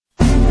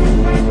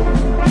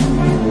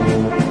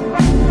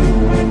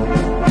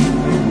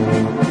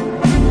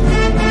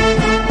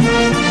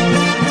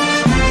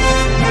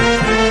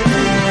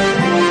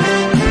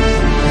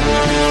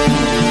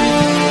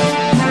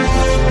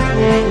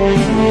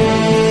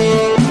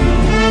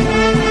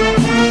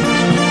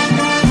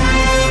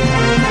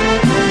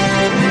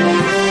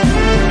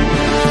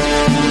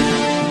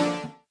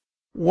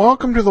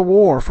Welcome to The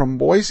War from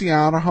Boise,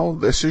 Idaho.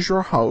 This is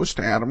your host,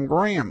 Adam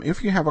Graham.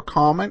 If you have a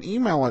comment,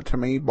 email it to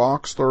me,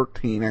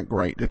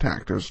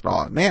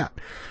 box13@greatdetectives.net.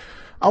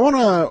 I want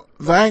to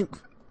thank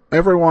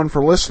everyone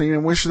for listening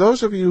and wish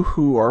those of you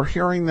who are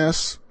hearing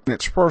this when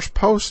it's first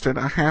posted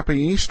a happy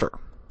Easter.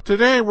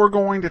 Today we're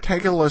going to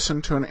take a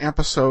listen to an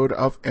episode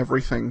of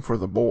Everything for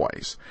the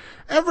Boys.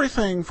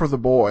 Everything for the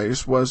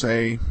Boys was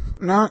a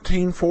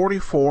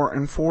 1944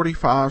 and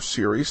 45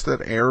 series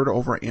that aired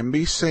over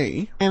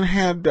NBC and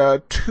had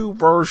two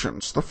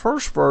versions. The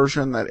first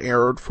version that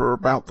aired for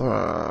about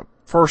the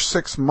first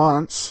 6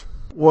 months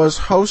was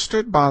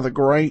hosted by the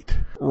great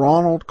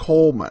Ronald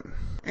Colman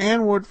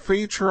and would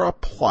feature a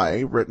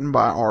play written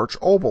by Arch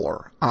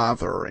Oboler,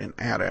 either an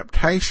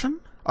adaptation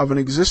of an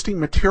existing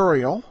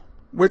material,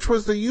 which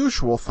was the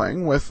usual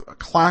thing with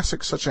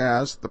classics such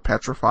as The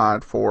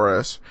Petrified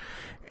Forest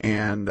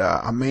and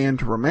A Man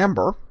to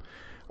Remember,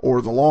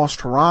 or The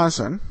Lost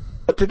Horizon.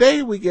 But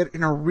today we get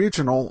an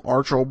original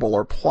Arch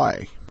Oboler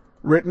play,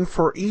 written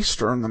for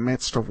Easter in the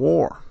midst of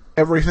war.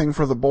 Everything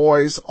for the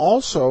Boys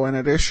also, in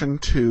addition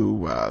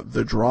to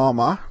the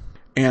drama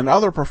and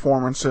other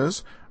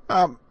performances,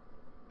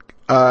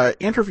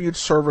 interviewed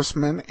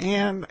servicemen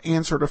and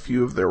answered a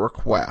few of their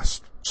requests.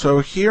 So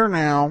here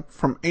now,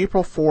 from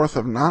April 4th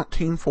of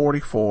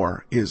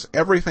 1944, is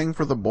Everything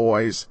for the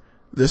Boys,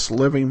 this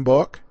living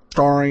book,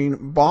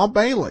 starring Bob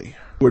Bailey,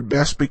 who would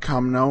best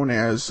become known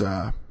as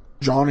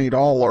Johnny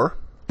Dollar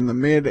in the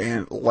mid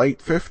and late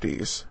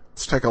 50s.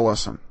 Let's take a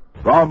listen.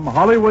 From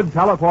Hollywood,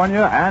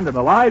 California, and an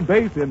Allied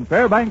base in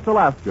Fairbanks,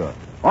 Alaska,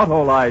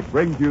 Autolite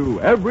brings you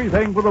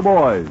Everything for the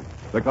Boys,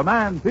 the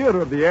Command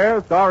Theater of the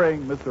Air,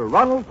 starring Mr.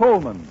 Ronald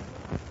Colman.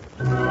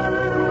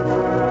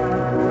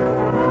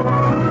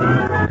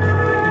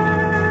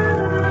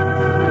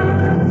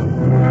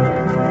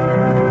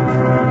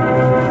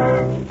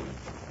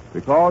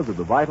 Because of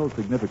the vital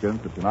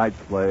significance of tonight's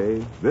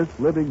play, this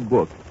living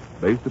book,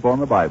 based upon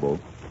the Bible,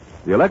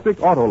 the Electric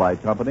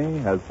Autolite Company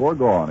has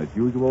foregone its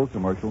usual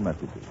commercial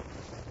messages.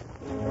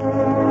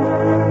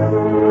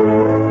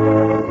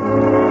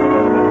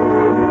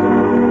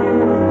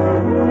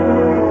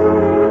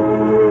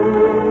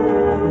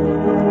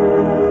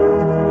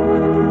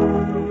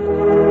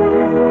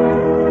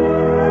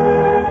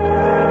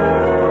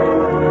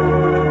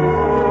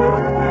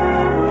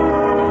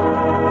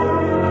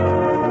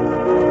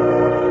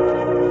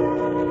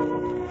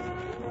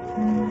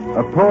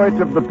 A poet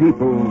of the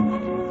people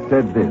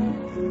said this: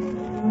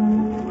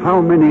 how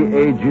many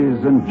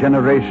ages and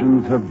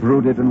generations have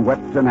brooded and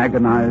wept and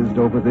agonized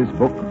over this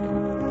book?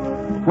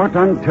 What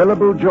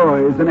untellable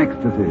joys and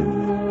ecstasies!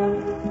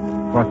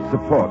 What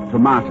support to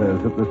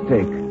martyrs at the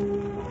stake!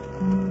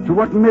 To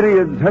what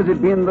myriads has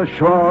it been the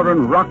shore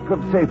and rock of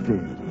safety,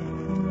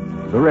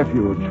 the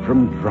refuge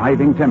from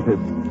driving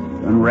tempests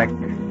and wreck?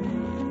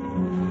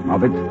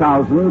 Of its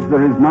thousands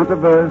there is not a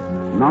verse,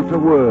 not a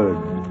word,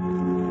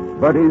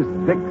 but is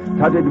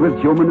thick-studded with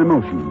human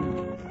emotion.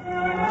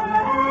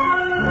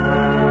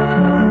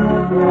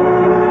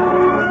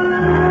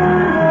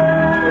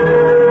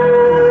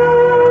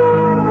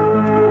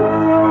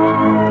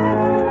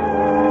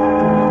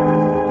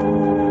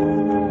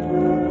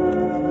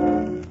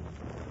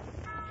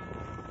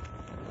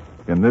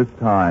 In this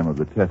time of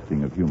the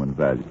testing of human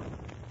values,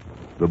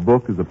 the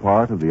book is a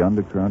part of the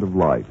undercurrent of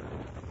life,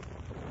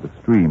 the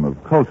stream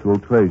of cultural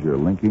treasure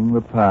linking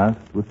the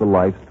past with the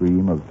life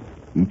stream of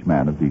each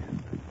man of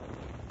decency.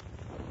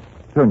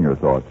 Turn your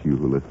thoughts, you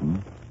who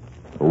listen,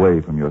 away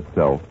from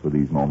yourself for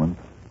these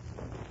moments,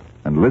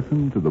 and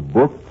listen to the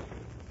book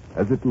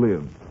as it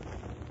lives.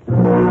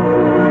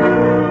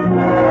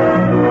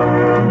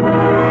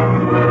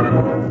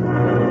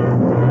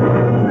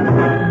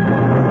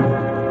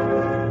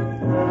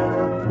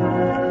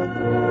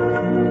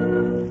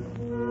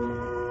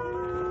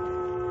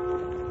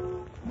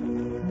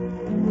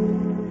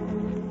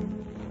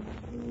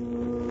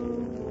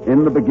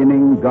 In the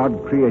beginning,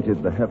 God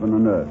created the heaven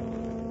and earth,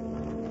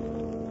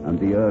 and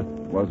the earth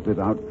was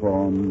without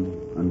form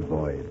and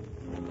void,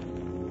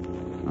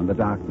 and the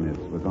darkness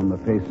was on the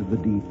face of the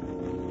deep,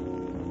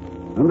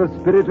 and the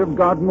Spirit of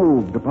God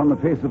moved upon the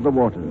face of the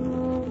waters.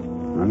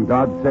 And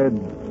God said,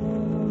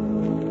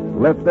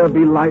 let there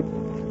be light,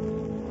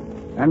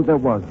 and there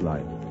was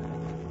light.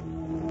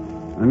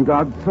 And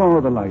God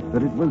saw the light,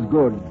 that it was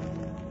good,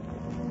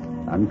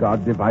 and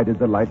God divided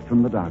the light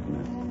from the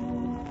darkness.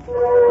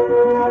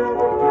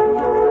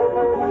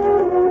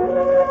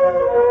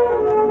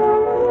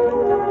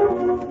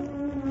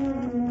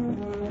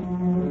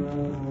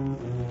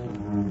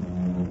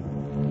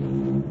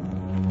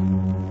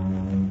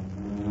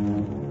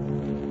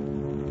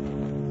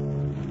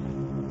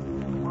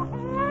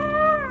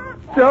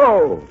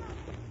 Joe!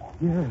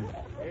 Yes.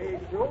 Hey,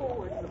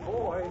 Joe, it's the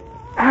boy.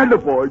 And the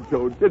boy,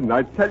 Joe, didn't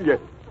I tell you?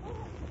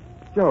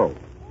 Joe,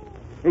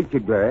 ain't you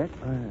glad?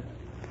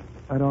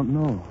 I don't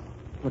know.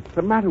 What's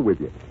the matter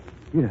with you?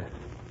 Yes.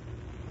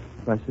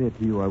 If I say it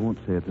to you, I won't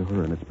say it to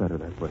her, and it's better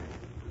that way.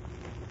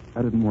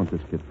 I didn't want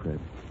this kid, Fred.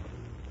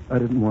 I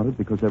didn't want it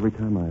because every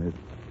time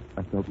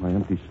I felt my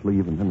empty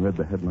sleeve and then read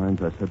the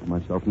headlines. I said to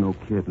myself, no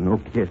kid, no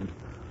kid.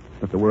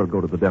 Let the world go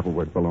to the devil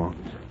where it belongs.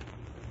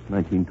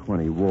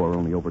 1920, war,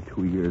 only over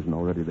 2 years, and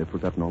already they've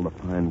forgotten all the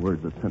fine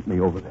words that sent me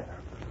over there.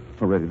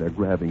 Already they're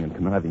grabbing and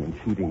conniving and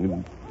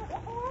cheating.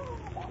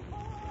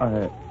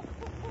 I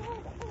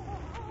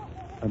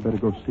better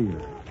go see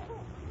her.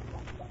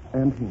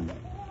 And him.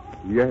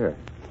 Yeah.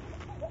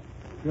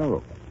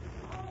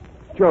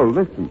 Joe,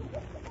 listen.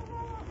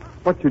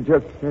 What you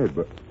just said,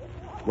 but...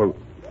 Well,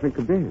 think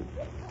of this.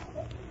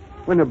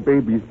 When a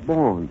baby's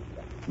born,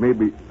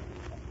 maybe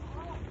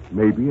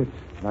it's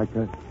like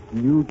a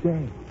new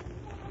day.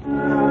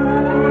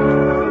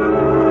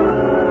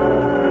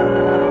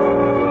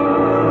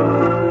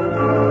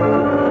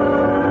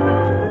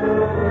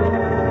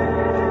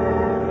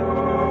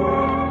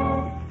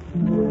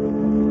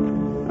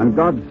 And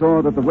God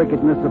saw that the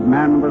wickedness of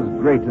man was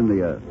great in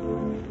the earth,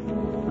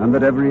 and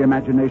that every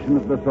imagination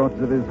of the thoughts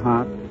of his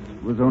heart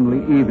was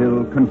only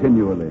evil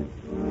continually.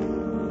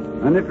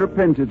 And it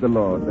repented the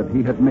Lord that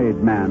he had made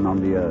man on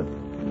the earth,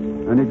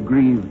 and it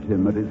grieved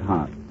him at his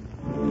heart.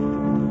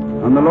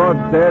 And the Lord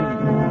said,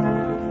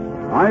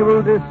 I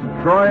will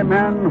destroy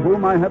man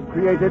whom I have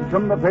created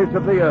from the face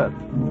of the earth,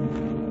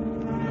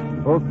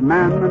 both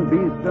man and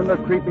beast and the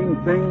creeping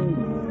thing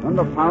and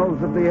the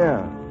fowls of the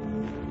air,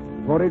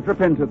 for it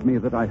repenteth me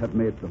that I have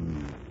made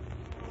them.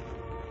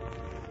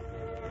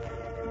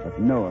 But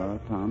Noah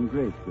found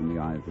grace in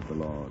the eyes of the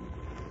Lord.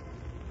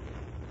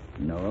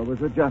 Noah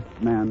was a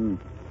just man,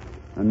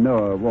 and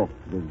Noah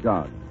walked with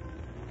God.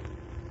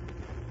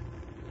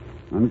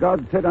 And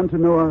God said unto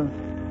Noah,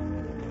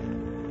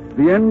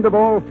 the end of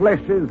all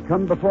flesh is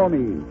come before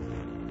me,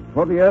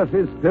 for the earth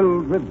is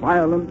filled with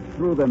violence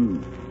through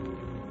them.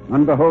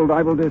 And behold,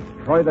 I will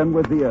destroy them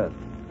with the earth.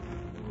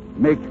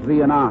 Make thee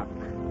an ark.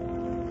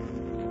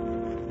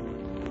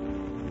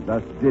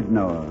 Thus did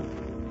Noah.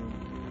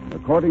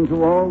 According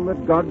to all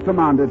that God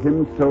commanded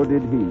him, so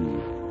did he.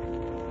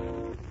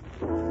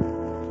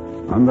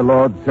 And the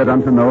Lord said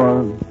unto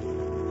Noah,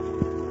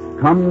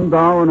 come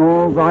thou and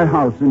all thy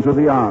house into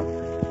the ark,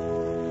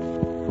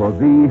 for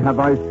thee have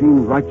I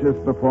seen righteous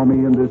before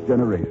me in this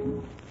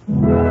generation.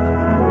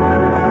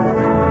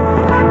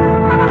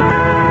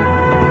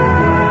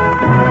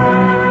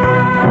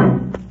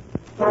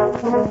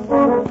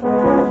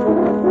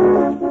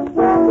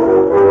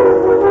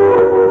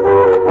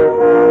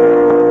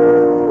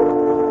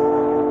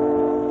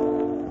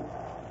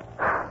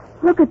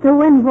 Look at the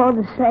wind blow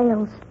the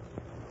sails.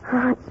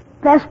 Oh, it's the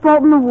best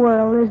boat in the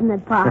world, isn't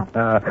it, Pop?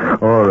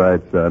 All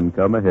right, son.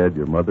 Come ahead.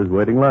 Your mother's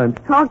waiting lunch.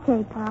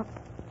 Okay, Pop.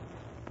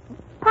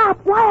 Pop,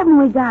 why haven't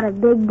we got a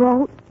big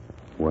boat?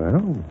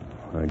 Well,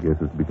 I guess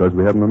it's because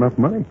we haven't enough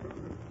money.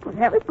 But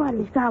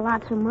everybody's got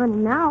lots of money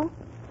now.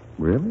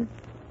 Really?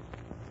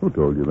 Who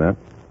told you that?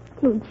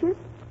 Teacher?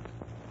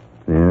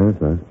 Yes,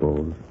 I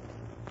suppose.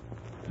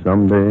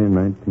 Someday,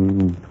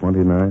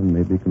 1929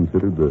 may be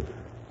considered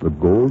the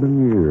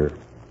golden year.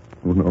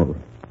 Who knows?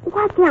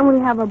 Why can't we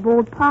have a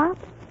boat, Pop?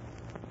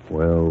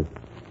 Well,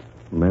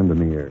 lend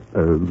an ear.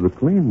 The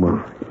clean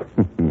one.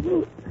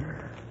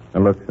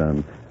 Now, look,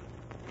 son.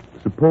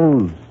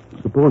 Suppose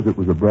it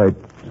was a bright,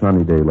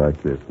 sunny day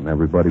like this, and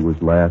everybody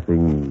was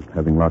laughing and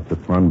having lots of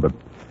fun, but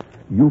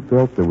you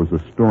felt there was a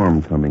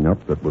storm coming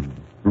up that would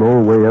blow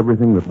away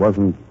everything that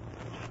wasn't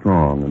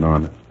strong and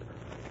honest.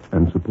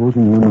 And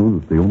supposing you knew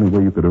that the only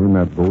way you could earn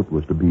that boat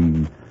was to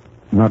be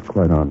not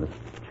quite honest.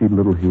 Cheat a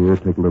little here,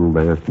 take a little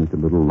there, sneak a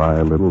little, lie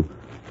a little.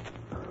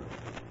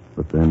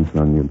 But then,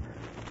 son,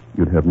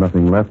 you'd have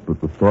nothing left but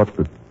the thought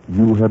that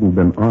you hadn't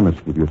been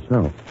honest with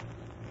yourself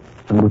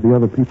and with the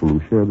other people who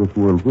share this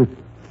world with you.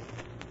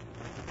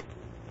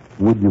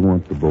 Would you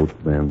want the boat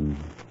then,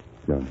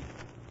 Johnny?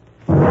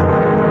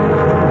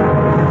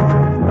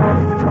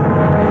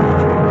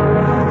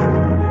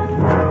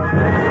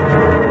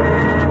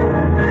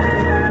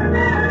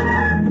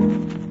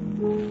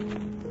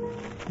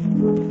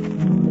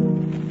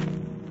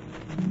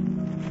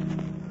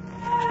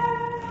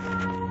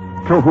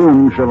 To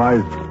whom shall I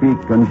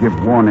speak and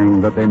give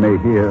warning that they may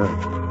hear?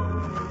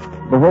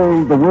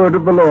 Behold, the word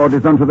of the Lord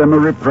is unto them a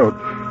reproach.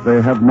 They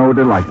have no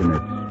delight in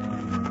it.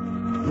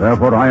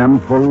 Therefore I am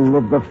full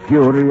of the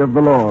fury of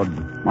the Lord.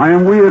 I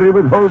am weary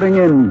with holding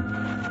in.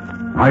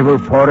 I will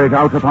pour it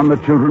out upon the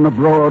children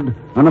abroad,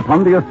 and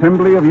upon the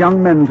assembly of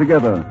young men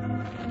together.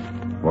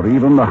 For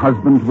even the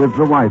husband with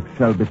the wife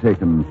shall be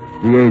taken,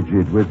 the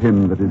aged with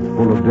him that is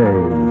full of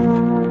days.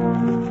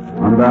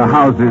 And their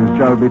houses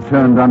shall be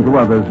turned unto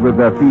others with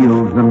their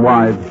fields and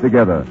wives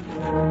together.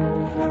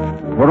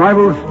 For I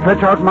will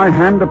stretch out my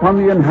hand upon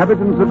the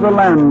inhabitants of the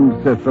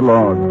land, saith the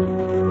Lord.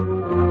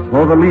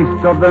 For the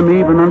least of them,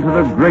 even unto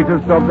the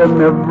greatest of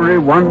them, every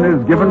one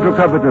is given to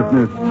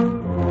covetousness.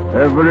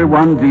 Every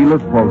one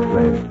dealeth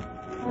falsely,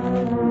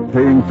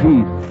 saying,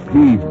 peace,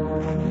 peace,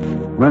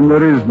 when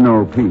there is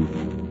no peace.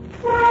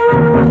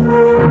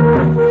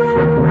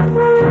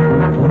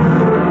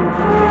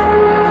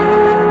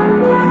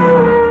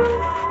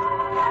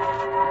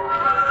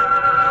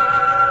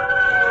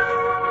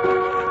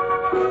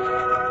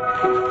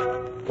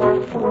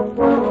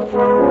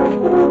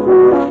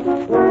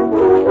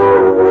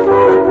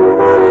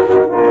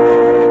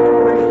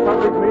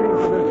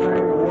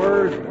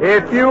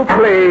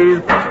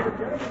 please.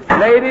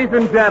 Ladies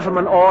and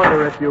gentlemen,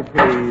 order, if you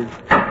please.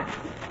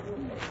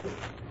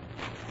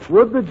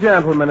 Would the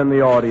gentleman in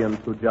the audience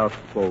who just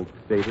spoke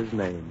state his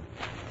name?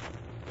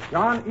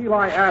 John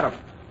Eli Adams.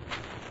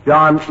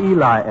 John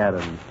Eli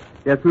Adams.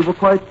 Yes, we were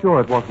quite sure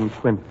it wasn't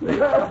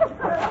Quincy.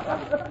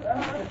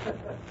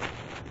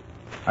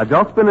 I've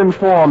just been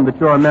informed that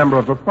you're a member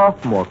of the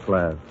sophomore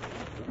class.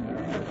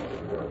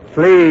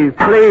 Please,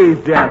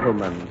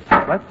 gentlemen,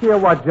 let's hear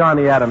what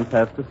Johnny Adams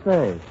has to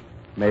say.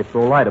 May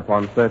throw light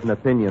upon certain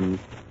opinions,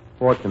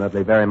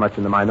 fortunately very much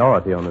in the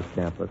minority on this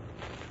campus.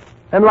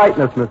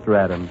 Enlighten us, Mr.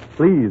 Adams.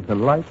 Please,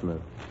 enlighten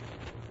us.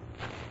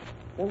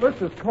 Well,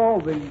 this is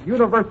called the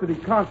University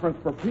Conference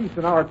for Peace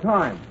in Our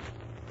Time.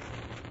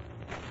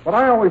 But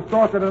I always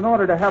thought that in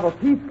order to have a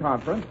peace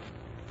conference,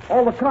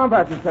 all the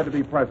combatants had to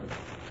be present.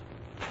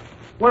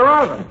 Where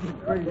are they?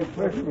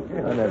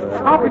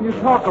 How can you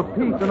talk of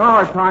peace in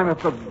our time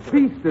if the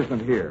beast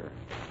isn't here?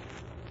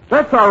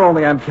 That's our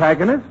only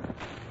antagonist.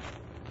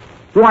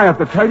 Do I have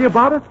to tell you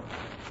about it?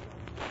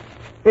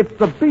 It's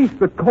the beast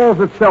that calls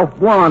itself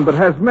blonde but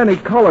has many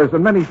colors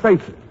and many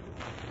faces.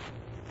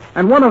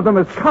 And one of them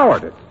is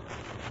cowardice.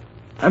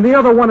 And the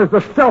other one is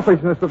the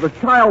selfishness of the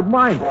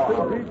child-minded.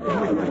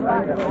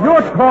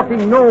 You're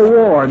talking no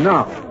war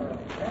now.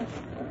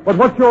 But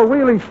what you're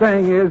really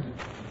saying is,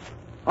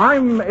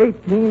 I'm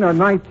 18 or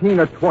 19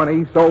 or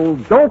 20, so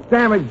don't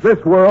damage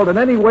this world in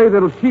any way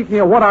that'll cheat me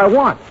of what I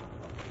want.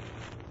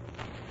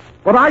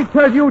 But I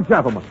tell you,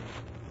 gentlemen,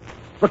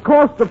 the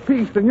cost of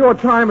peace in your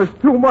time is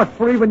too much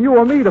for even you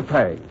or me to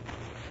pay.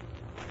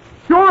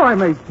 Sure,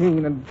 I'm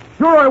 18, and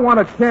sure I want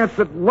a chance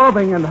at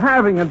loving and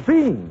having and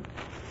being.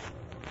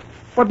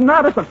 But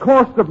not at the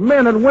cost of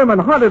men and women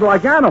hunted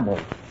like animals.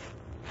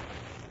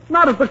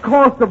 Not at the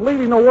cost of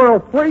leaving the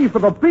world free for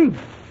the beast.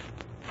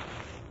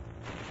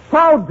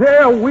 How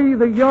dare we,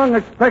 the young,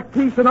 expect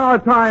peace in our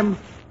time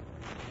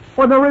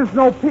when there is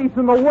no peace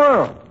in the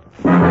world?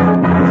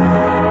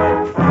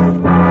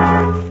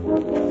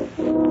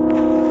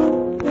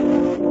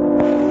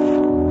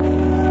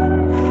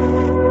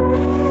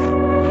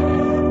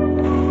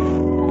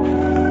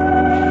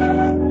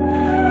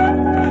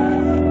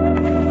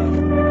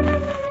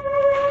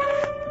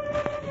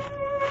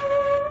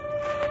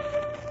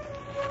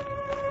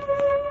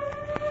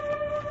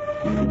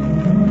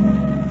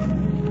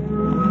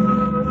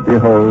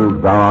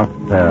 Behold, thou art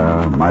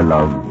fair, my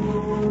love.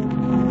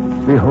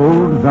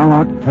 Behold, thou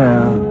art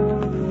fair.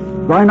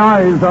 Thine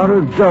eyes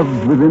are as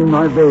doves within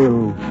thy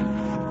veil.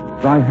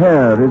 Thy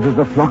hair is as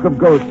a flock of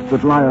goats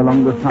that lie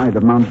along the side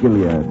of Mount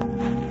Gilead.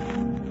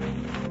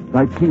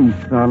 Thy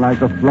teeth are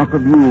like a flock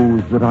of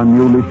ewes that are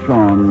newly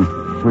shorn,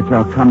 which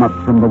are come up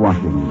from the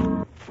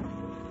washing.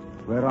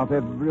 Whereof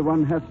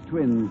everyone hath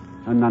twins,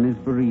 and none is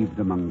bereaved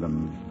among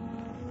them.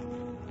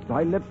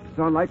 Thy lips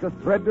are like a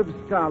thread of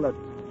scarlet,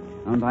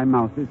 and thy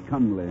mouth is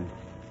comely.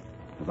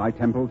 Thy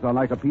temples are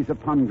like a piece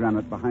of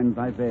pomegranate behind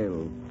thy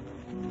veil.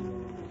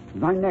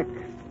 Thy neck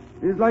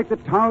is like the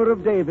Tower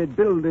of David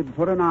builded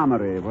for an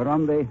armory,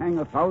 whereon they hang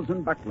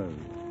 1,000 bucklers,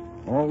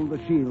 all the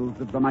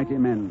shields of the mighty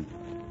men.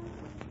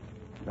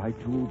 Thy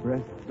two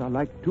breasts are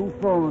like two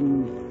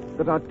fawns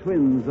that are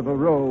twins of a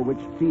roe which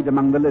feed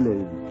among the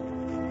lilies.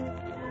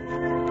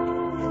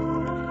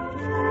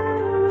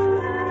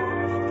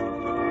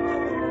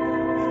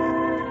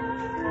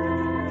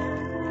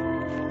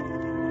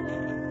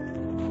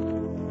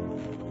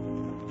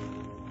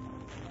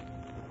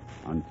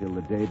 Until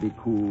the day be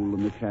cool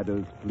and the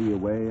shadows flee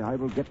away, I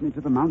will get me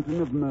to the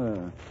mountain of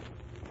myrrh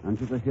and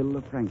to the hill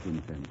of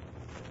frankincense.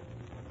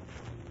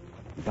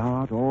 Thou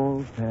art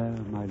all fair,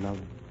 my love,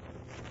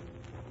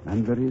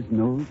 and there is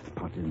no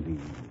spot in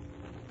thee.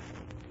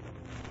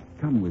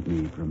 Come with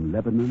me from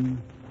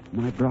Lebanon,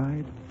 my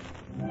bride.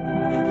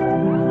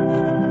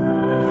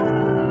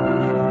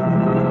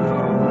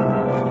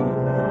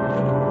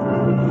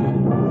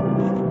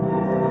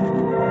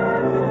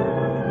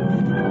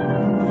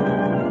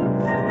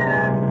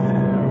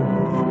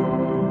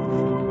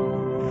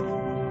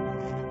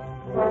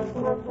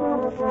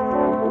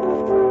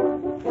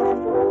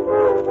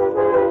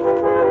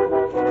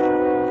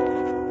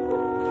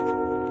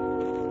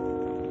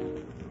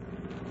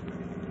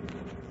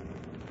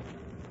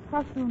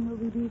 How soon will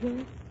we be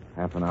there?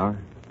 Half an hour?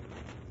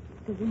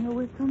 Does he know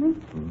we're coming?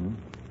 Mm-hmm.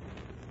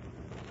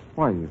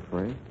 Why are you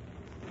afraid?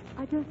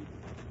 I just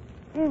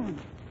am.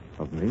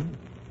 Of me?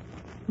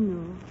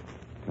 No.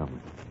 Tell me.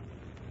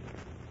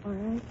 All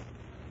right.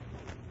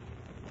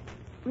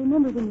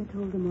 Remember when you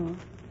told them all?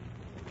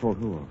 Told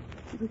who off?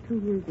 It was 2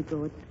 years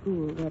ago at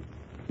school, that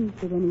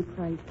peace at any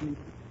price meeting.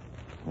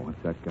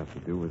 What's that got to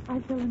do with... I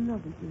fell in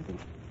love with you then.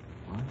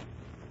 What?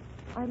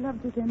 I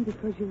loved you then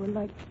because you were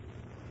like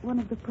one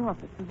of the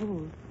prophets of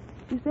old.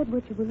 You said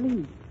what you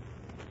believed.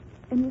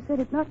 And you said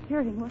it not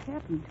caring what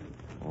happened to you.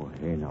 Oh,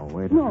 hey, now,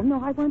 wait a minute.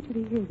 No, I want you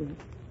to hear this.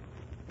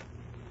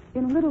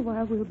 In a little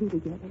while, we'll be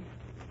together.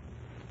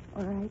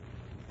 All right?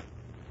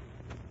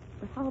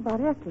 But how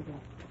about after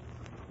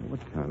that?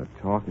 What kind of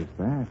talk is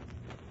that?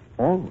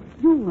 Always.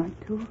 You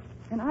want to,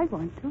 and I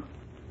want to.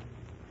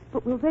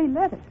 But will they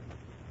let us?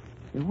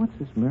 Hey, what's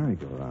this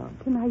merry-go-round?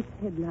 Tonight's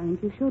headlines.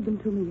 You showed them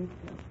to me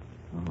yourself.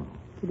 Oh.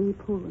 Today,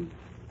 Poland.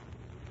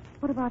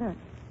 What about us?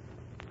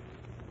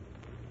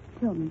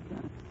 Tell me,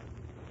 John.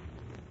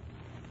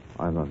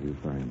 I love you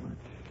very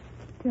much.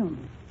 Tell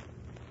me.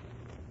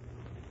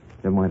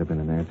 There might have been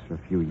an answer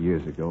a few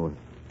years ago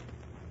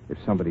if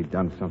somebody'd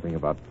done something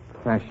about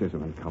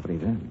fascism and company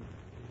then.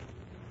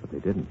 But they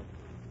didn't.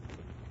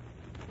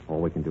 All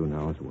we can do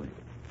now is wait.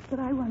 But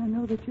I want to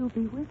know that you'll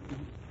be with me.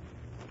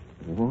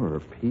 War or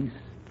peace.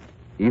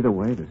 Either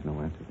way, there's no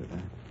answer to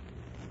that.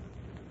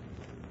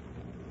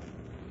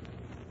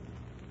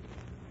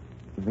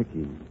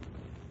 Vicky,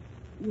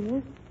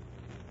 Yes?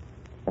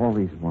 all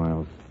these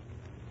miles,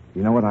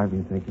 you know what I've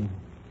been thinking?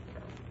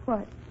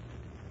 What?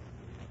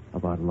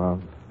 About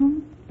love Hmm?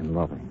 and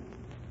loving.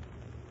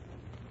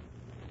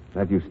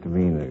 That used to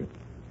mean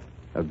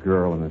a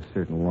girl in a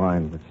certain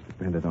line which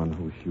depended on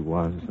who she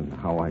was and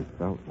how I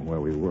felt and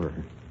where we were.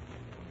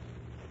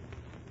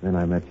 Then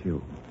I met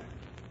you.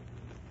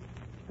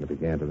 And it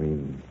began to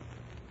mean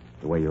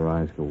the way your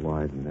eyes go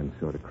wide and then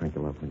sort of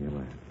crinkle up when you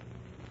laugh.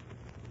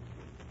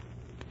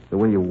 The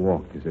way you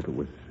walked as if it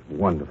was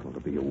wonderful to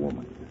be a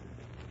woman.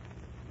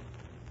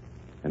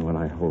 And when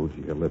I hold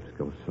you, your lips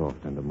go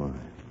soft under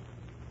mine.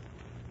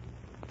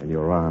 And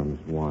your arms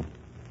want.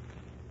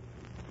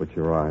 But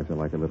your eyes are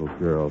like a little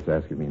girl's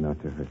asking me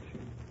not to hurt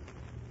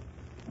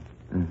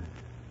you.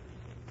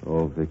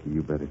 Oh, Vicky,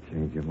 you better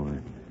change your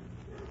mind.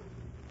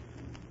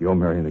 You're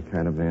marrying the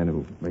kind of man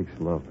who makes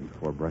love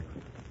before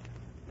breakfast.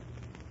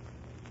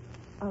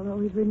 I'll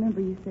always remember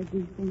you said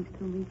these things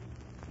to me.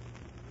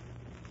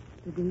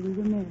 The day we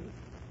were married.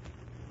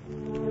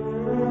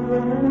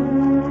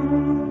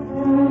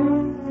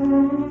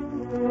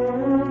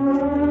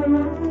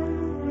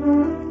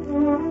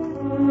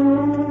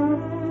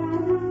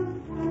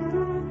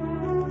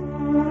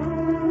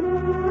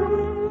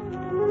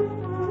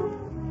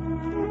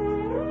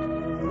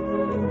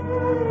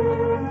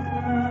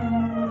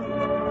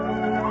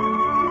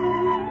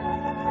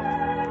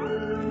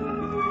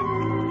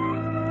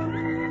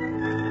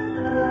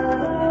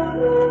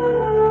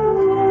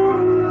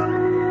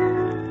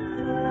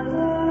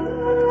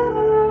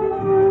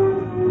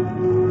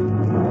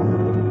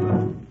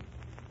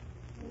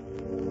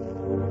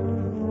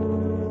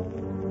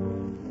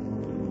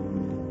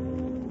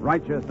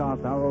 Righteous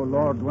art thou, O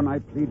Lord, when I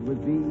plead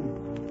with thee.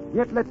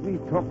 Yet let me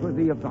talk with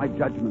thee of thy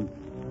judgment.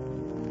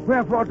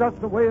 Wherefore doth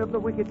the way of the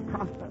wicked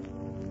prosper?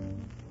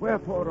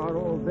 Wherefore are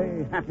all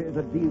they happy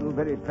that deal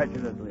very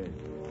treacherously?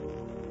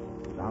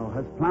 Thou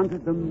hast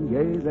planted them,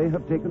 yea, they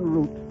have taken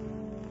root.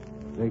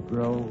 They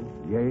grow,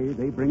 yea,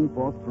 they bring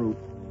forth fruit.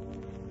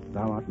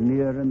 Thou art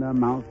near in their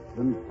mouth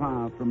and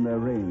far from their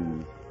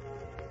reins.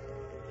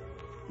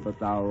 But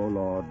thou, O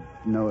Lord,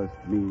 knowest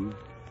me.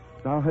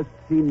 Thou hast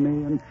seen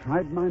me and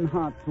tried mine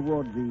heart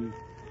toward thee.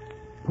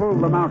 Pull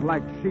them out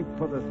like sheep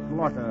for the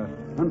slaughter,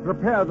 and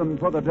prepare them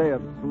for the day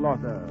of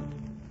slaughter.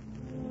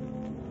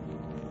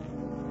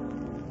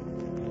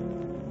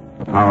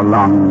 How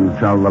long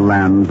shall the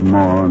land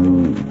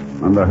mourn,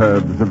 and the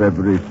herbs of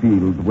every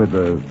field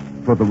wither,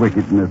 for the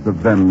wickedness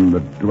of them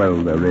that dwell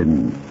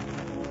therein?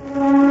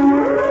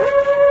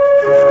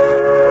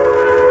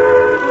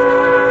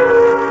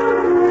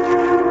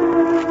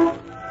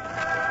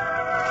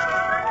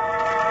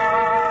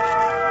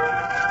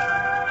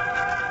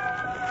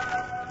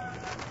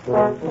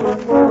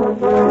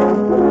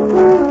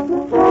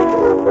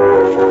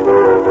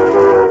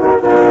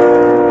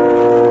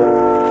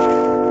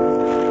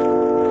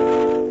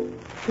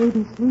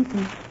 Baby's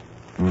sleeping.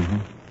 Mm-hmm.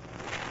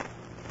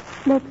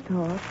 Let's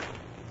talk.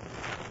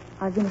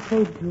 I've been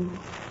afraid to.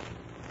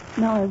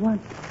 Now I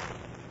want to.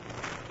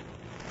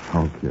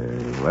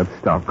 Okay, let's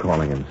stop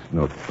calling him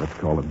Snook. Let's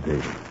call him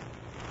David.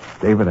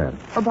 David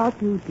Adams.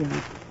 About you,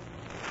 John.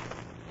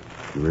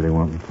 You really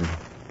want me to?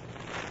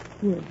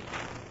 Yes.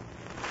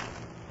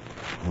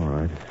 All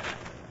right.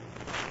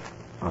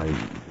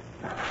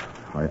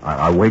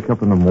 I wake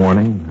up in the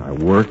morning, I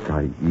work,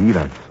 I eat,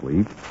 I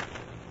sleep.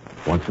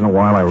 Once in a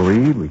while I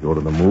read, we go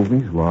to the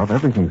movies, love,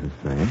 everything's the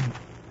same.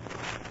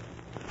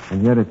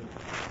 And yet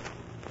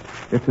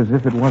it's as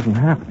if it wasn't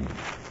happening.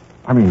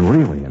 I mean,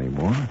 really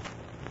anymore.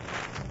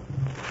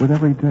 With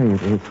every day,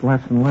 it's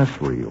less and less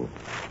real.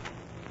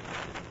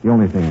 The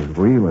only thing that's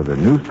real are the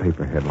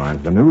newspaper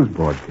headlines, the news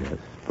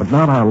broadcasts. But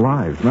not our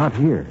lives, not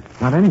here,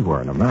 not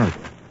anywhere in America.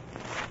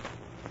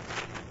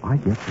 I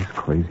get this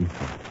crazy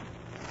thought.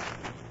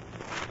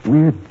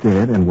 We're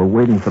dead, and we're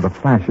waiting for the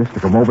fascists to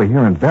come over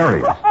here and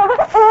bury us.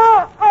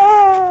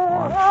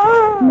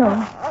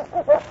 No.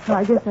 No,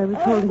 I guess I was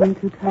holding you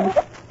too tight.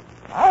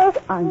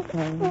 I'm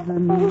sorry,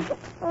 honey.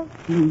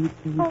 Please,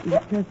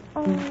 just...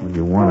 Well,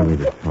 you wanted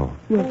me to talk.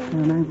 Yes,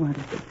 John, I wanted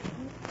to talk.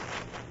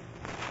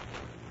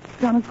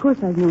 John, of course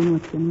I've known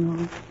what's been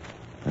wrong.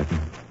 Okay.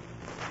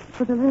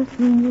 For the last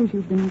 3 years,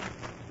 you've been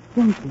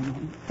thinking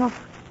and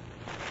suffering.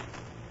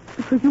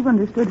 Because you've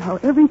understood how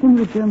everything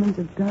the Germans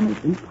have done has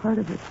been part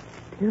of a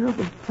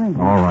terrible plan.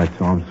 All right,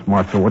 so I'm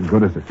smart, so what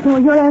good is it? No,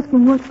 you're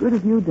asking what good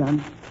have you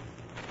done?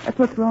 That's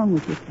what's wrong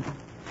with you, John.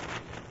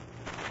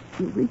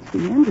 You've reached the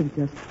end of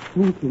just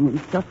thinking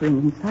and suffering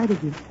inside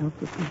of yourself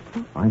for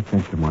people. I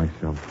think to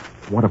myself,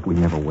 what if we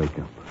never wake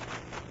up?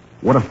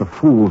 What if the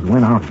fools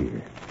win out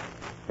here,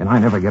 and I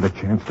never get a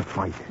chance to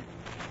fight?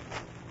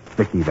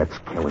 Vicky, that's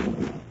killing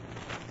me.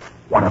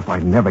 What if I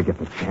never get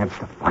the chance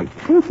to fight?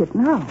 Take it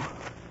now.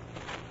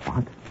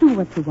 What? Do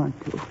what you want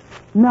to.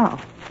 Now.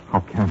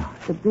 How can I?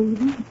 The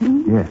baby,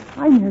 me? Yes.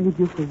 I married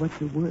you for what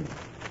you're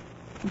worth.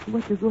 And for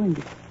what you're going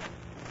to be.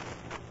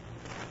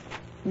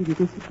 Maybe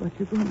this is what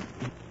you're going to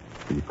be.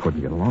 You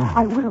couldn't get along.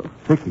 I will.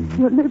 Vicky.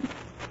 You're living.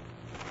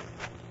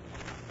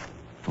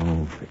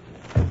 Oh, Vicky.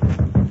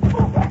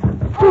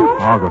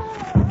 August.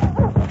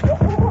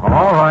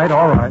 All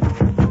right.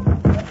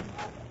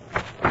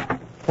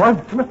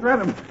 What?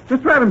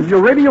 Mr. Adams,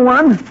 your radio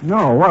on?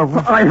 No,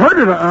 I heard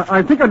it.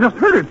 I think I just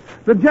heard it.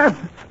 The Japs,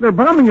 they're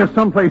bombing us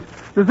someplace.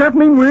 Does that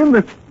mean we're in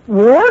the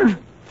war?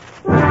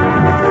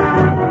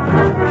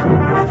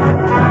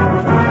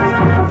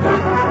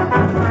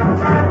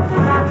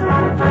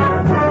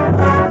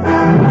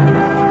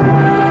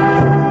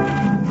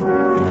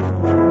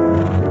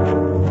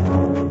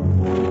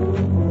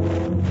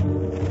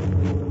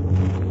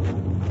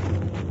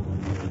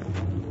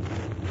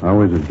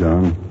 How is it,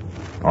 John?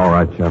 all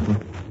right, Chaplain.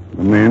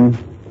 The men?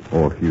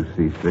 Oh, a few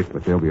seasick,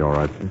 but they'll be all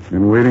right, sir.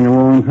 Been waiting a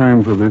long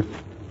time for this.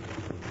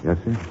 Yes,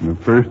 sir? The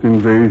first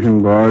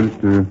invasion barge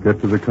to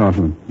get to the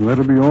continent.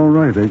 That'll be all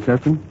right, eh,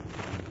 Captain?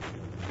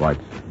 Right,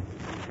 sir.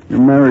 You're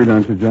married,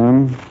 aren't you,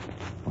 John?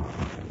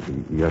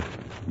 Yes.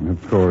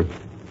 Of course.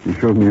 You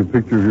showed me a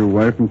picture of your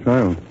wife and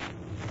child.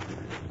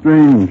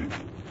 Strange.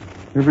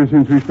 Ever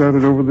since we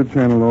started over the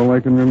channel, all I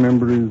can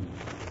remember is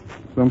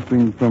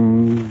something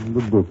from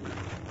the book.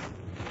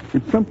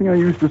 It's something I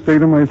used to say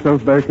to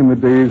myself back in the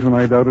days when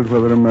I doubted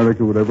whether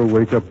America would ever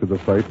wake up to the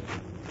fight.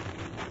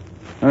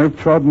 I've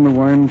trodden the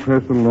wine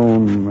press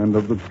alone, and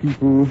of the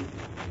people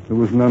there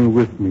was none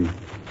with me.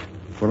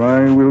 For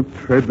I will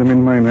tread them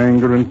in mine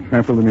anger and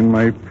trample them in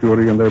my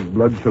fury, and their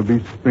blood shall be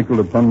sprinkled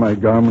upon my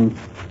garments,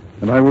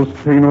 and I will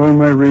stain all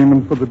my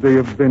raiment, for the day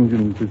of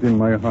vengeance is in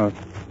my heart.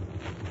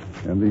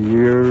 And the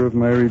year of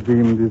my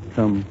redeemed is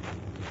come.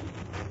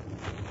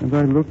 And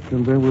I looked,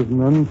 and there was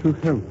none to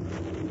help.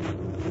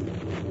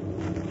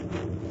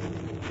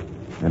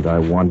 And I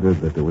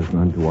wondered that there was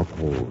none to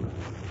uphold.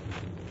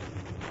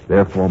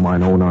 Therefore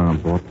mine own arm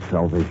brought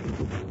salvation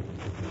to me,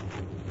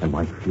 and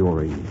my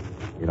fury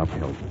it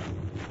upheld me.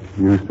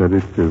 You said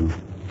it, too.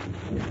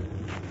 Yes.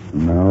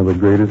 Now the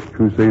greatest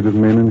crusade of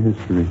men in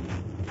history.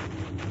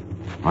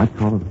 I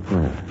call it a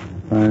prayer.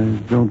 I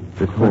don't...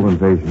 This whole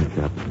invasion,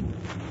 Captain,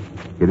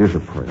 it is a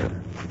prayer.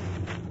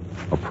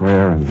 A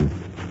prayer and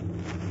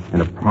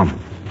a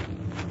promise.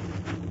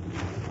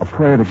 A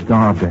prayer to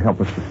God to help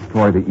us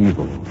destroy the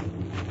evil.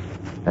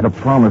 And a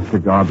promise to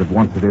God that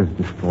once it is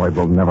destroyed,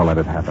 we'll never let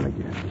it happen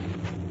again.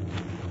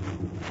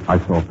 I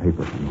saw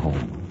papers from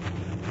home.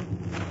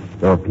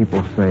 There are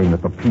people saying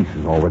that the peace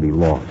is already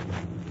lost.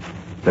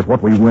 That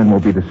what we win will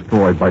be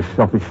destroyed by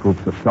selfish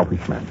groups of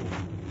selfish men.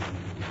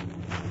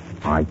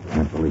 I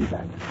can't believe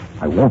that.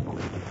 I won't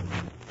believe it.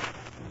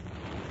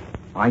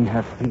 I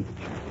have faith,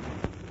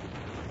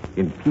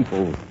 in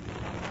people,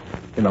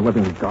 in the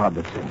living God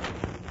that's in.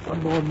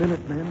 One more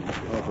minute, men.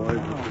 Oh, boys,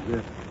 this is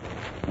it.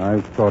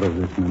 I've thought of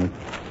this minute.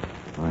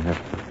 I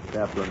have.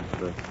 Chaplain,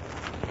 sir.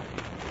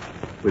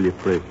 Will you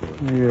pray for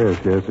us?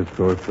 Yes, of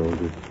course,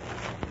 soldier.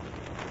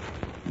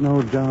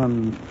 No,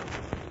 John,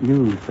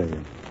 you say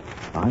it.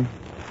 I?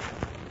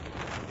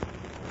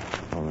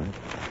 All right.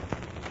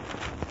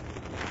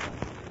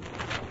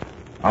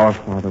 Our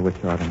Father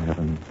which art in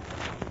heaven,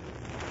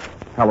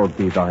 hallowed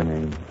be thy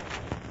name.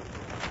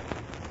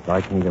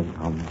 Thy kingdom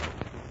come.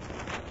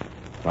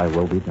 Thy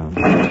will be done.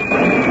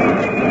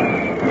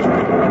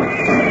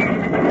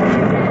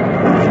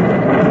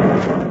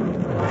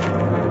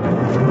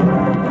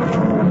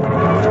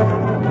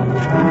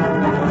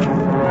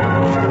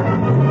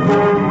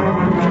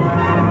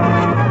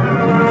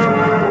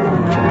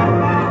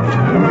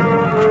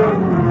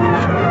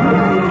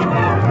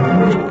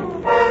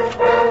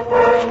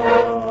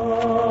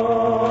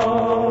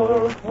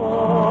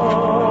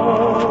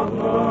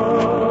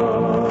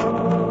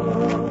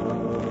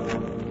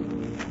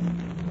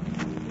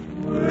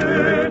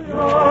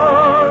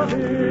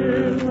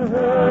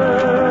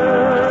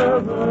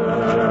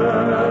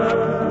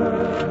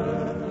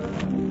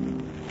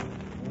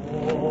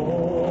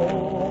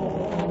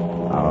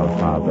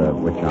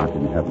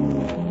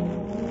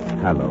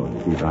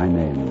 Hallowed be thy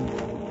name.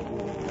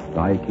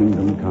 Thy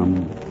kingdom come,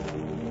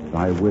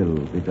 thy will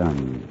be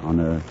done on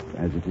earth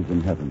as it is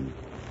in heaven.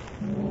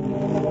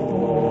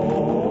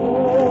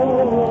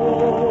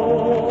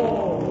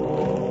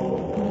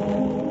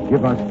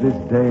 Give us this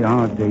day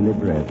our daily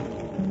bread,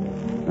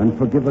 and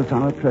forgive us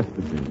our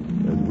trespasses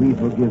as we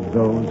forgive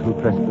those who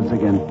trespass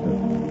against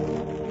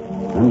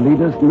us. And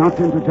lead us not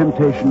into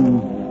temptation,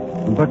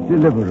 but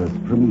deliver us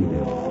from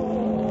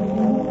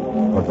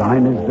evil. For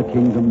thine is the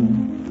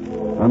kingdom,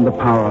 and the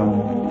power,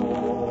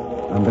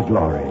 and the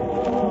glory.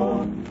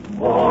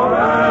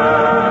 Forever.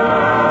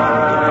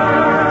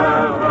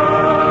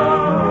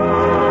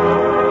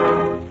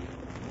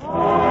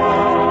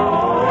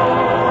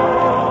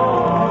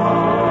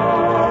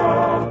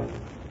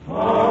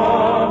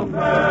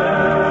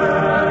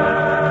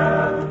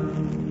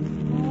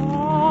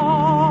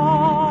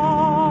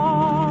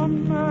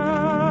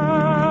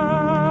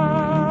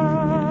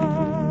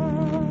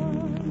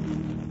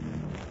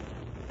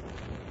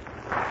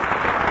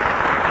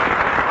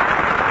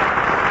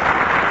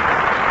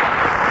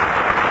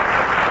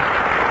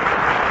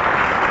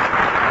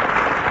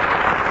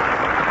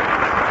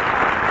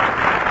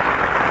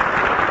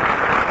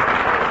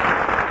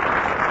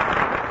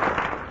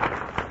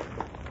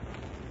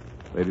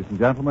 Ladies and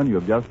gentlemen, you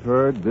have just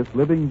heard This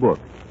Living Book,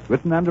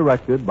 written and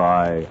directed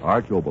by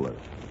Arch Oboler.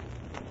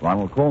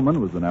 Ronald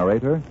Coleman was the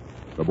narrator.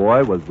 The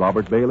boy was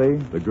Robert Bailey,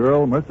 the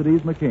girl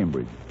Mercedes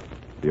McCambridge.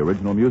 The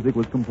original music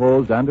was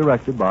composed and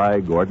directed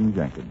by Gordon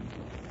Jenkins.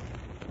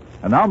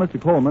 And now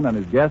Mr. Coleman and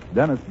his guest,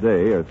 Dennis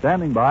Day, are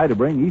standing by to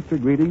bring Easter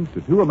greetings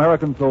to 2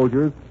 American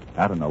soldiers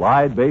at an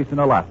Allied base in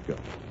Alaska.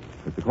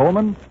 Mr.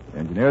 Coleman, the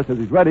engineer says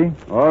he's ready.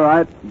 All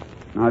right.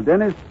 Now,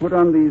 Dennis, put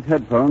on these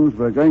headphones.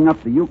 We're going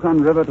up the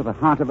Yukon River to the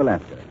heart of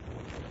Alaska,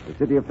 the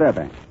city of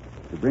Fairbanks,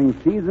 to bring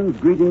season's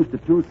greetings to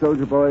 2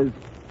 soldier boys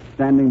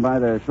standing by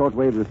their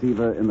shortwave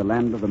receiver in the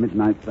land of the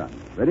midnight sun.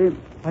 Ready?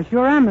 I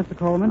sure am, Mr.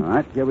 Coleman. All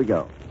right, here we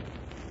go.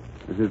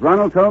 This is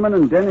Ronald Coleman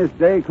and Dennis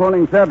Day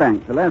calling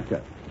Fairbanks,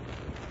 Alaska.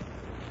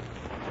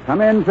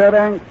 Come in,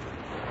 Fairbanks.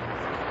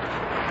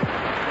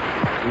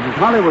 This is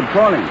Hollywood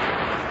calling.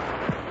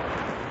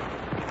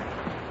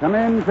 Come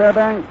in,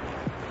 Fairbanks.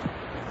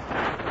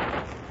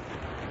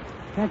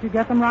 Can't you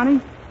get them, Ronnie?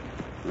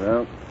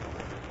 Well,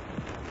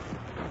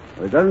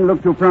 it doesn't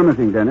look too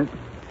promising, Dennis.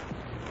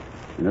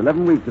 In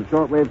 11 weeks of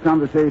shortwave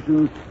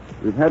conversations,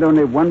 we've had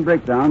only 1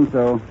 breakdown,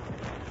 so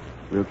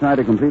we'll try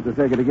to complete the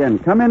circuit again.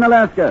 Come in,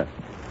 Alaska.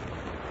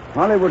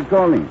 Hollywood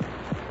calling.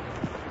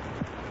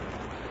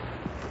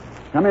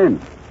 Come in.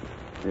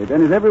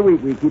 Dennis, every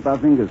week we keep our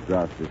fingers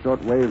crossed. The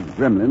shortwave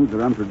gremlins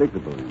are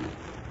unpredictable.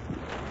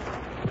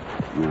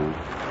 No.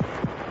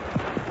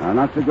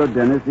 Not so good,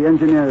 Dennis. The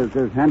engineer has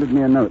just handed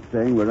me a note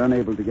saying we're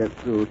unable to get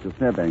through to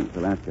Fairbanks,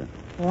 Alaska.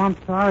 Oh, I'm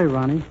sorry,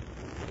 Ronnie.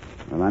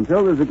 Well, I'm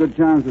told there's a good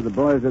chance that the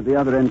boys at the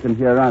other end can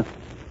hear us.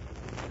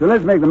 So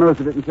let's make the most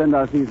of it and send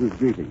our season's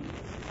greetings.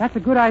 That's a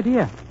good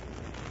idea.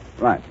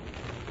 Right.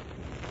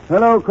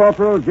 Hello,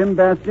 Corporal Jim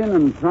Bastian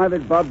and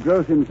Private Bob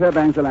Gross in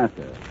Fairbanks,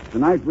 Alaska.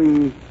 Tonight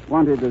we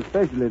wanted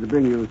especially to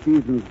bring you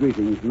season's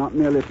greetings, not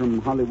merely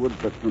from Hollywood,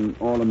 but from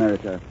all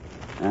America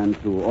and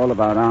to all of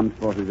our armed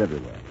forces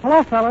everywhere.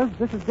 Hello, fellas.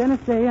 This is Dennis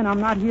Day, and I'm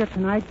not here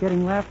tonight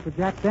getting laughs for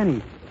Jack Benny.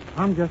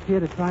 I'm just here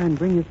to try and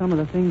bring you some of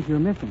the things you're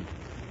missing.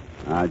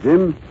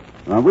 Jim,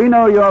 we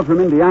know you're from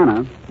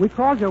Indiana. We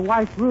called your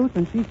wife, Ruth,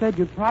 and she said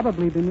you'd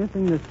probably be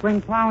missing the spring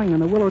plowing and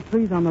the willow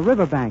trees on the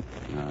riverbank.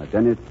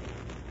 Dennis,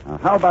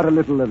 how about a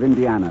little of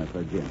Indiana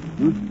for Jim?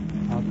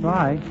 I'll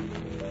try.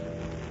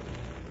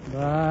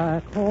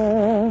 Back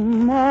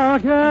home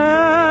again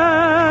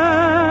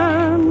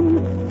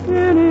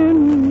in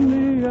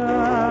Indiana,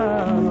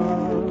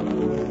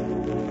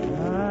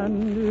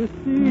 and it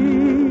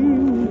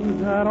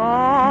seems that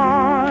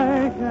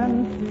I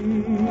can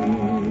see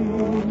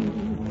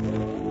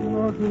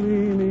the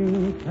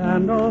gleaming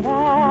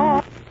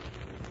candlelight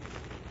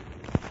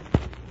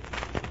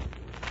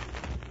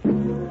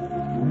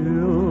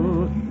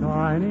still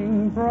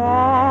shining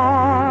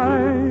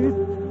bright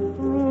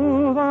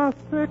through the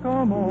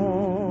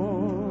sycamore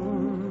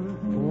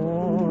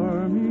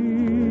for me.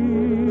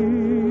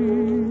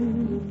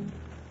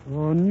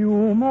 The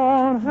new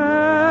mown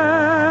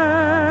hay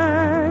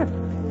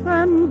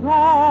sends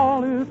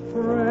all its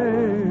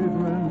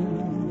fragrance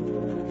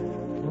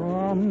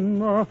from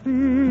the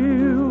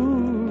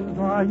fields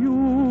I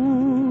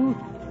used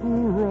to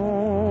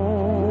roam.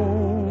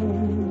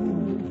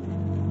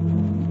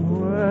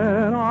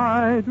 When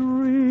I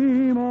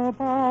dream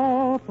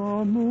about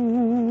the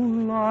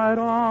moonlight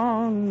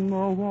on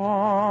the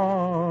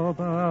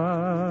Wabash,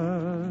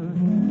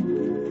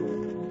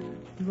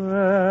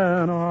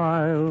 then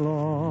I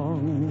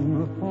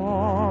long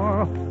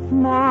for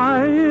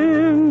my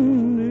Indiana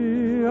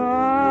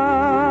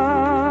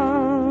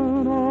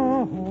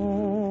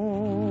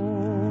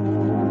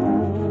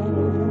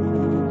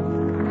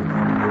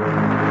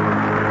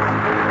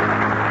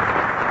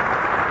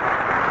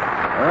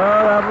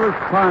Well, that was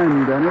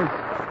fine, Dennis.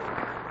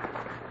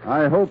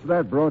 I hope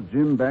that brought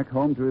Jim back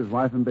home to his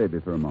wife and baby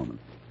for a moment.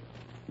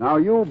 Now,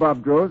 you,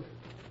 Bob Gross,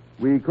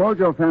 we called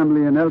your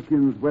family in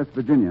Elkins, West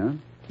Virginia.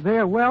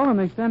 They're well and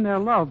they send their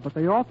love, but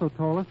they also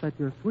told us that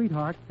your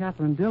sweetheart,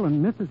 Catherine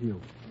Dillon, misses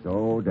you.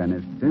 So,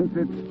 Dennis, since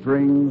it's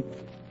spring,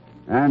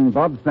 and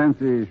Bob's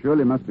fancy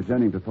surely must be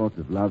turning to thoughts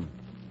of love,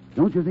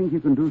 don't you think you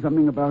can do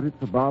something about it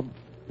for Bob?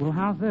 Well,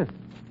 how's this?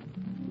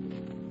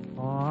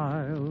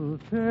 I'll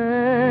take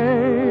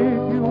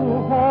you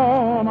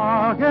home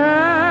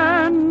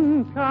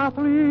again,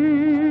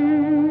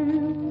 Kathleen,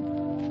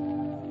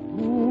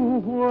 to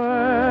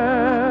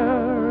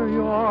where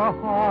your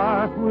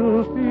heart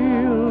will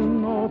feel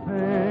no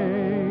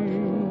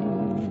pain.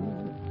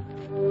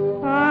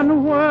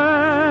 And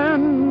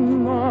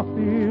when the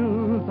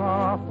fields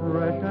are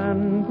fresh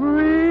and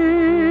green,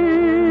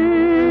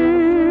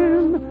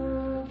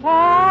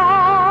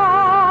 I'll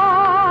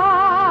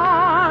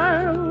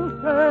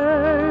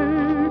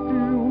take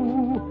you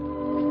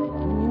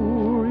to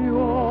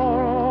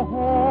your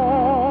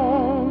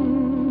home.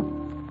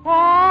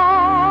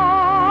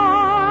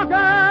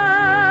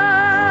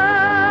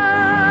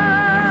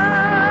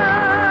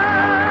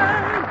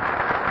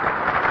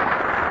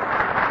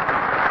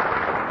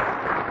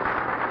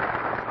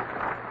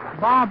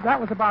 Bob,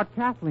 that was about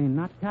Kathleen,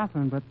 not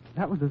Catherine, but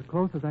that was as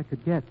close as I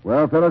could get.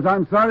 Well, fellas,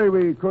 I'm sorry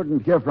we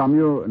couldn't hear from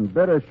you, and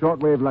better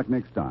shortwave luck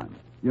next time.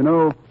 You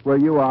know, where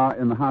you are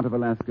in the heart of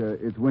Alaska,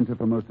 it's winter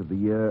for most of the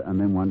year, and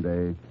then one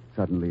day,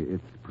 suddenly,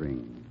 it's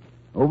spring.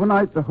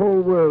 Overnight, the whole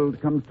world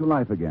comes to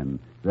life again.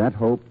 That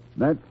hope,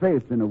 that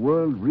faith in a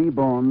world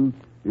reborn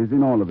is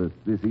in all of us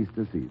this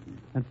Easter season.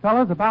 And,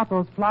 fellas, about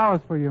those flowers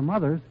for your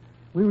mothers,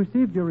 we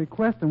received your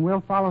request, and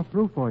we'll follow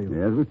through for you.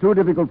 Yes, it was too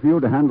difficult for you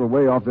to handle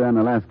way off there in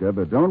Alaska,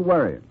 but don't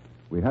worry.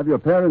 We have your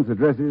parents'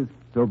 addresses,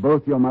 so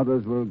both your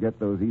mothers will get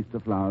those Easter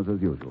flowers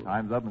as usual.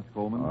 Time's up, Mr.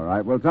 Coleman. All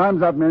right, well,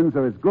 time's up, men,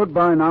 so it's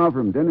goodbye now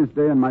from Dennis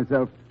Day and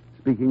myself,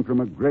 speaking from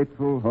a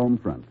grateful home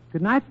front.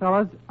 Good night,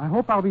 fellas. I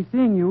hope I'll be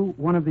seeing you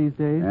one of these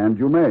days. And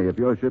you may, if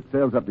your ship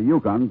sails up the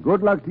Yukon.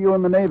 Good luck to you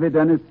in the Navy,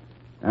 Dennis.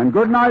 And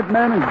good night,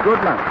 men, and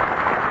good luck.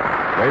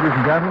 Ladies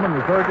and gentlemen,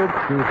 the circuit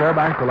to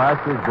Fairbanks,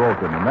 Alaska is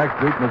broken. And next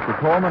week, Mr.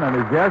 Coleman and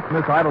his guest,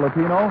 Miss Ida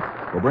Latino,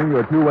 will bring you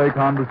a two-way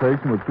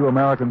conversation with two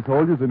American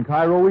soldiers in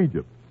Cairo,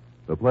 Egypt.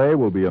 The play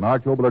will be an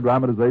Archobald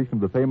dramatization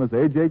of the famous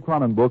A.J.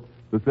 Cronin book,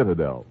 The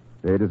Citadel.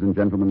 Ladies and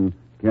gentlemen,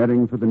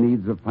 caring for the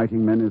needs of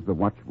fighting men is the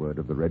watchword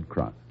of the Red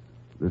Cross.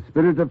 The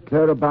spirit of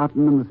Clara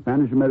Barton in the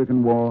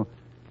Spanish-American War,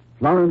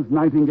 Florence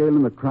Nightingale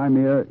in the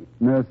Crimea,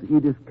 Nurse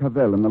Edith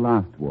Cavell in the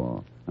last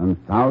war, and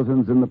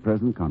thousands in the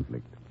present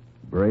conflict.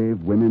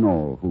 Brave women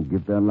all who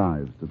give their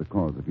lives to the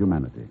cause of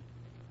humanity.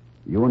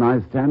 You and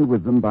I stand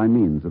with them by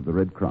means of the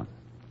Red Cross.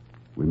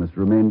 We must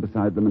remain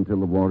beside them until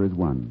the war is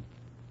won.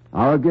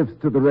 Our gifts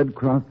to the Red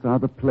Cross are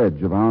the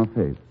pledge of our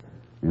faith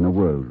in a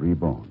world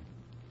reborn.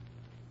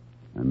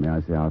 And may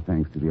I say our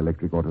thanks to the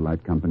Electric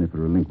Autolite Company for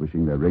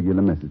relinquishing their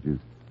regular messages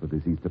for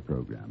this Easter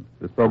program.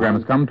 This program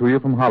has come to you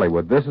from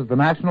Hollywood. This is the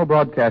National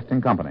Broadcasting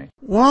Company.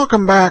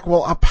 Welcome back.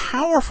 Well, a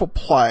powerful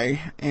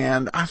play,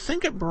 and I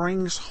think it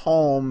brings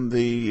home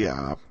the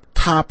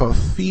type of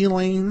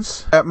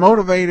feelings that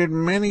motivated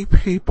many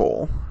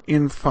people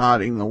in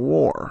fighting the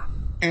war.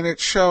 And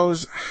it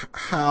shows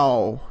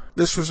how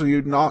this was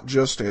viewed not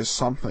just as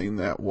something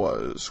that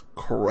was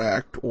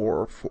correct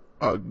or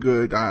a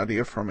good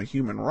idea from a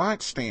human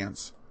rights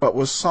stance, but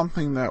was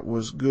something that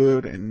was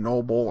good and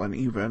noble and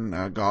even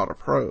God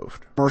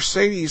approved.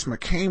 Mercedes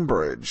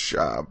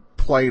McCambridge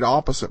played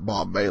opposite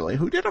Bob Bailey,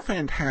 who did a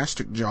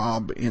fantastic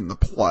job in the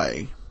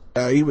play.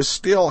 He was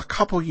still a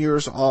couple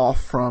years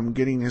off from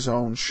getting his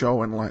own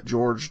show and Let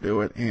George Do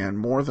It, and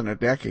more than a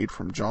decade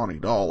from Johnny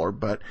Dollar,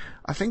 but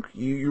I think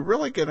you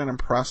really get an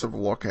impressive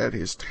look at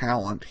his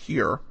talent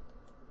here.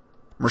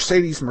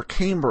 Mercedes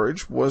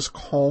McCambridge was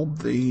called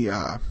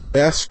the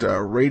best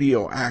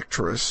radio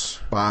actress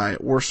by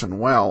Orson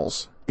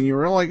Welles. And you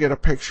really get a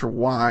picture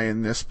why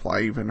in this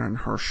play, even in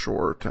her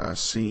short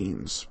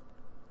scenes.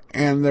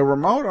 And the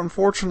remote,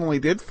 unfortunately,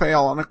 did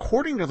fail. And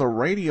according to the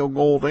Radio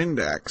Gold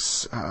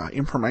Index,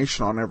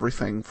 information on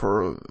everything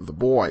for the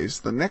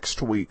boys, the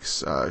next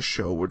week's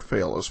show would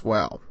fail as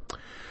well.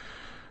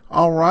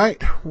 All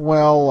right,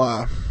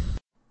 well,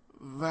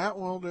 that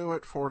will do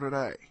it for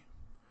today.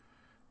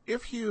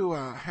 If you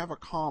have a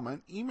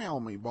comment, email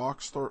me,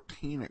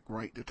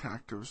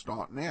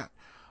 box13@greatdetectives.net.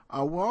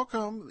 I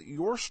welcome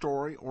your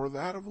story or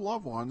that of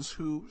loved ones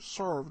who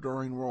served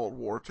during World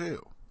War II.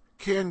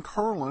 Ken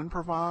Curlin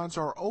provides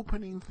our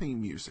opening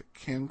theme music,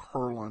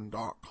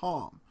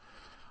 KenCurlin.com.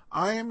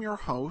 I am your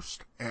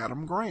host,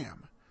 Adam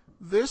Graham.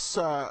 This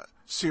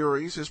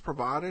series is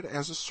provided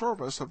as a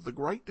service of the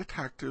Great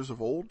Detectives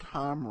of Old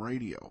Time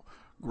Radio,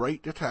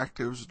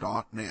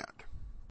 greatdetectives.net.